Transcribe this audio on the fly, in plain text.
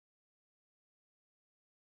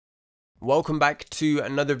Welcome back to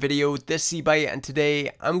another video. This is Ebyte, and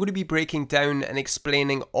today I'm going to be breaking down and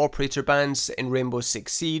explaining operator bans in Rainbow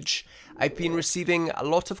Six Siege. I've been receiving a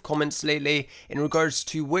lot of comments lately in regards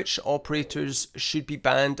to which operators should be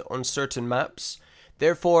banned on certain maps.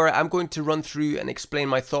 Therefore, I'm going to run through and explain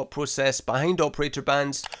my thought process behind operator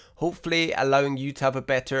bans, hopefully allowing you to have a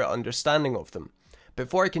better understanding of them.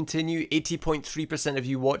 Before I continue, 80.3% of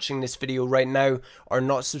you watching this video right now are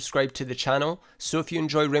not subscribed to the channel, so if you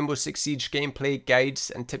enjoy Rainbow Six Siege gameplay, guides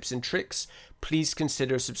and tips and tricks, please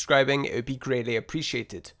consider subscribing, it would be greatly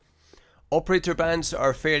appreciated. Operator bans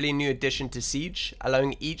are a fairly new addition to Siege,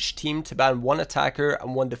 allowing each team to ban one attacker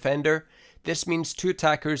and one defender. This means 2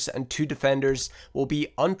 attackers and 2 defenders will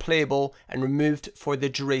be unplayable and removed for the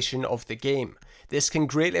duration of the game. This can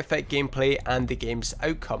greatly affect gameplay and the game's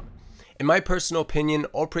outcome. In my personal opinion,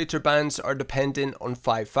 operator bans are dependent on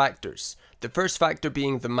 5 factors. The first factor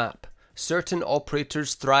being the map. Certain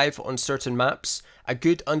operators thrive on certain maps. A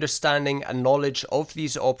good understanding and knowledge of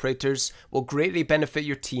these operators will greatly benefit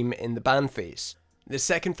your team in the ban phase. The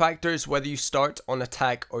second factor is whether you start on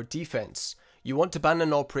attack or defense. You want to ban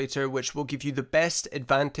an operator which will give you the best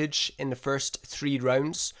advantage in the first 3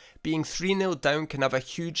 rounds. Being 3-0 down can have a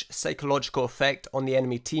huge psychological effect on the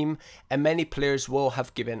enemy team, and many players will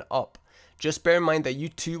have given up. Just bear in mind that you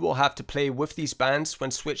too will have to play with these bans when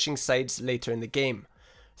switching sides later in the game.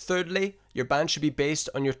 Thirdly, your ban should be based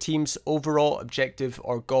on your team's overall objective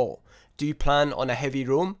or goal. Do you plan on a heavy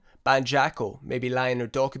roam? Ban Jackal, maybe Lion or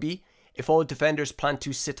Dockerby. If all defenders plan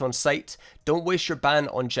to sit on site, don't waste your ban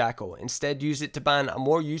on Jackal. Instead, use it to ban a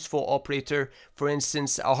more useful operator, for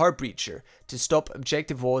instance a hard breacher, to stop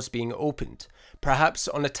objective walls being opened. Perhaps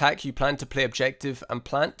on attack you plan to play objective and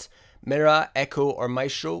plant. Mira, Echo or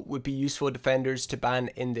Maestro would be useful defenders to ban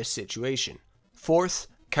in this situation. Fourth,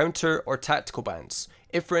 counter or tactical bans.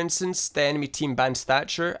 If for instance the enemy team bans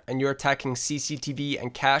Thatcher and you're attacking CCTV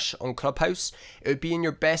and Cash on Clubhouse, it would be in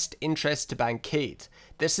your best interest to ban Cade.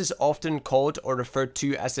 This is often called or referred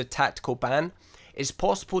to as a tactical ban. It's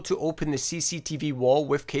possible to open the CCTV wall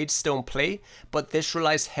with Cade still in play, but this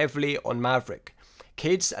relies heavily on Maverick.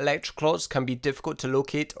 Cade's electroclaws can be difficult to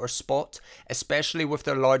locate or spot, especially with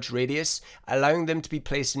their large radius, allowing them to be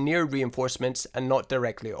placed near reinforcements and not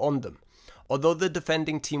directly on them. Although the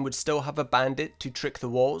defending team would still have a bandit to trick the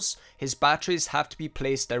walls, his batteries have to be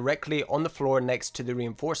placed directly on the floor next to the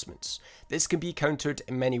reinforcements. This can be countered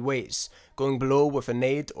in many ways, going below with a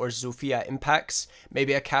nade or Zofia impacts,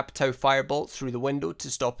 maybe a Capitao firebolt through the window to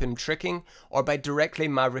stop him tricking, or by directly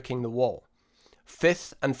mavericking the wall.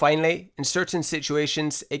 Fifth and finally, in certain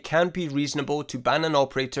situations it can be reasonable to ban an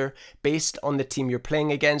operator based on the team you're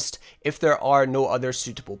playing against if there are no other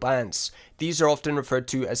suitable bans. These are often referred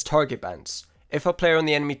to as target bans. If a player on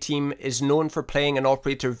the enemy team is known for playing an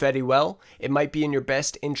operator very well, it might be in your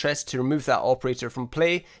best interest to remove that operator from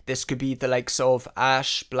play. This could be the likes of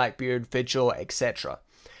Ash, Blackbeard, Vigil, etc.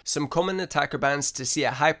 Some common attacker bans to see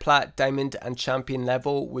at high plat, diamond and champion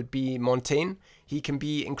level would be Montaigne. He can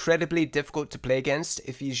be incredibly difficult to play against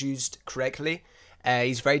if he's used correctly.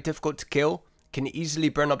 He's very difficult to kill, can easily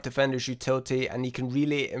burn up defenders' utility, and he can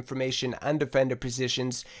relay information and defender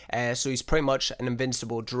positions, so he's pretty much an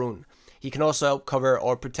invincible drone. He can also help cover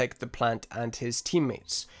or protect the plant and his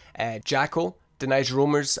teammates. Jackal denies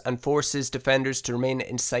roamers and forces defenders to remain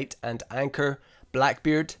in sight and anchor.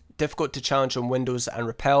 Blackbeard, difficult to challenge on windows and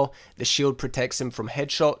repel, the shield protects him from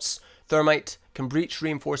headshots. Thermite can breach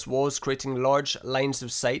reinforced walls, creating large lines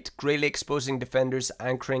of sight, greatly exposing defenders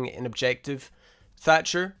anchoring in objective.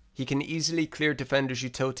 Thatcher, he can easily clear defenders'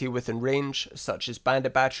 utility within range, such as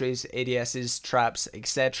bandit batteries, ADSs, traps,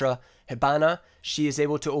 etc. Hibana, she is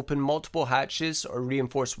able to open multiple hatches or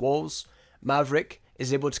reinforce walls. Maverick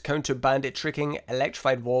is able to counter bandit tricking,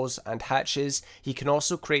 electrified walls and hatches. He can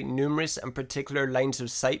also create numerous and particular lines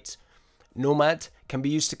of sight. Nomad can be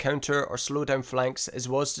used to counter or slow down flanks, as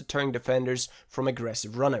well as deterring defenders from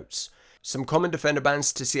aggressive runouts. Some common defender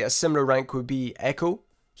bans to see at a similar rank would be Echo.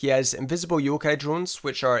 He has invisible yokai drones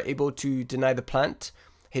which are able to deny the plant.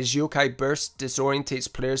 His yokai burst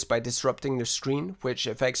disorientates players by disrupting their screen, which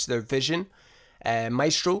affects their vision.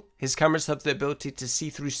 Maestro, his cameras have the ability to see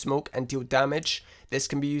through smoke and deal damage. This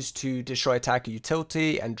can be used to destroy attacker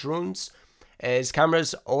utility and drones. His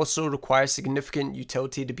cameras also require significant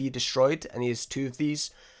utility to be destroyed, and he has 2 of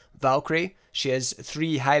these. Valkyrie, she has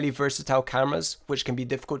 3 highly versatile cameras which can be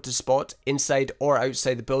difficult to spot inside or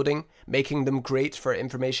outside the building, making them great for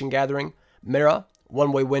information gathering. Mira,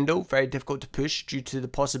 one-way window, very difficult to push due to the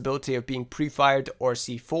possibility of being pre-fired or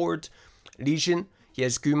C4'd. Legion, he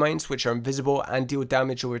has goo mines which are invisible and deal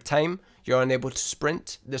damage over time. You're unable to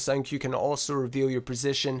sprint. The sound cue can also reveal your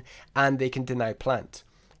position, and they can deny plant.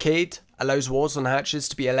 Cade allows walls on hatches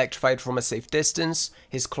to be electrified from a safe distance.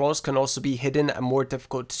 His claws can also be hidden and more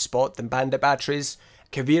difficult to spot than bandit batteries.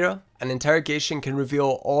 Kavira, an interrogation, can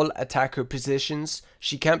reveal all attacker positions.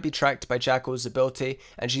 She can't be tracked by Jackal's ability,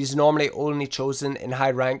 and she's normally only chosen in high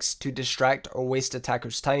ranks to distract or waste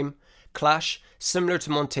attackers' time. Clash, similar to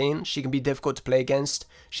Montaigne, she can be difficult to play against.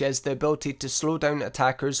 She has the ability to slow down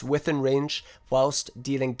attackers within range whilst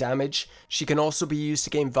dealing damage. She can also be used to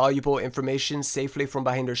gain valuable information safely from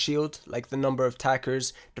behind her shield, like the number of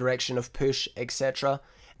attackers, direction of push, etc.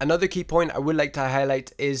 Another key point I would like to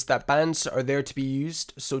highlight is that bans are there to be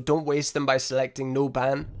used, so don't waste them by selecting no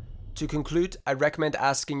ban. To conclude, I recommend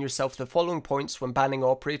asking yourself the following points when banning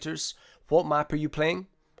operators. What map are you playing?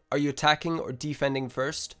 Are you attacking or defending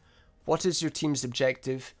first? What is your team's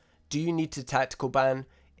objective? Do you need to tactical ban?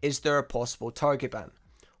 Is there a possible target ban?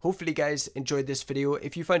 Hopefully guys enjoyed this video.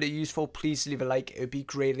 If you found it useful, please leave a like, it would be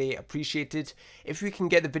greatly appreciated. If we can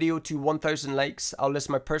get the video to 1000 likes, I'll list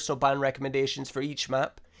my personal ban recommendations for each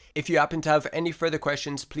map. If you happen to have any further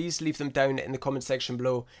questions, please leave them down in the comment section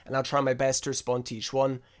below and I'll try my best to respond to each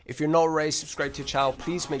one. If you're not already subscribed to the channel,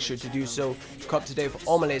 please make sure to do so to keep up to date with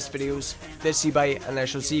all my latest videos. This is Ebyte and I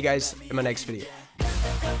shall see you guys in my next video.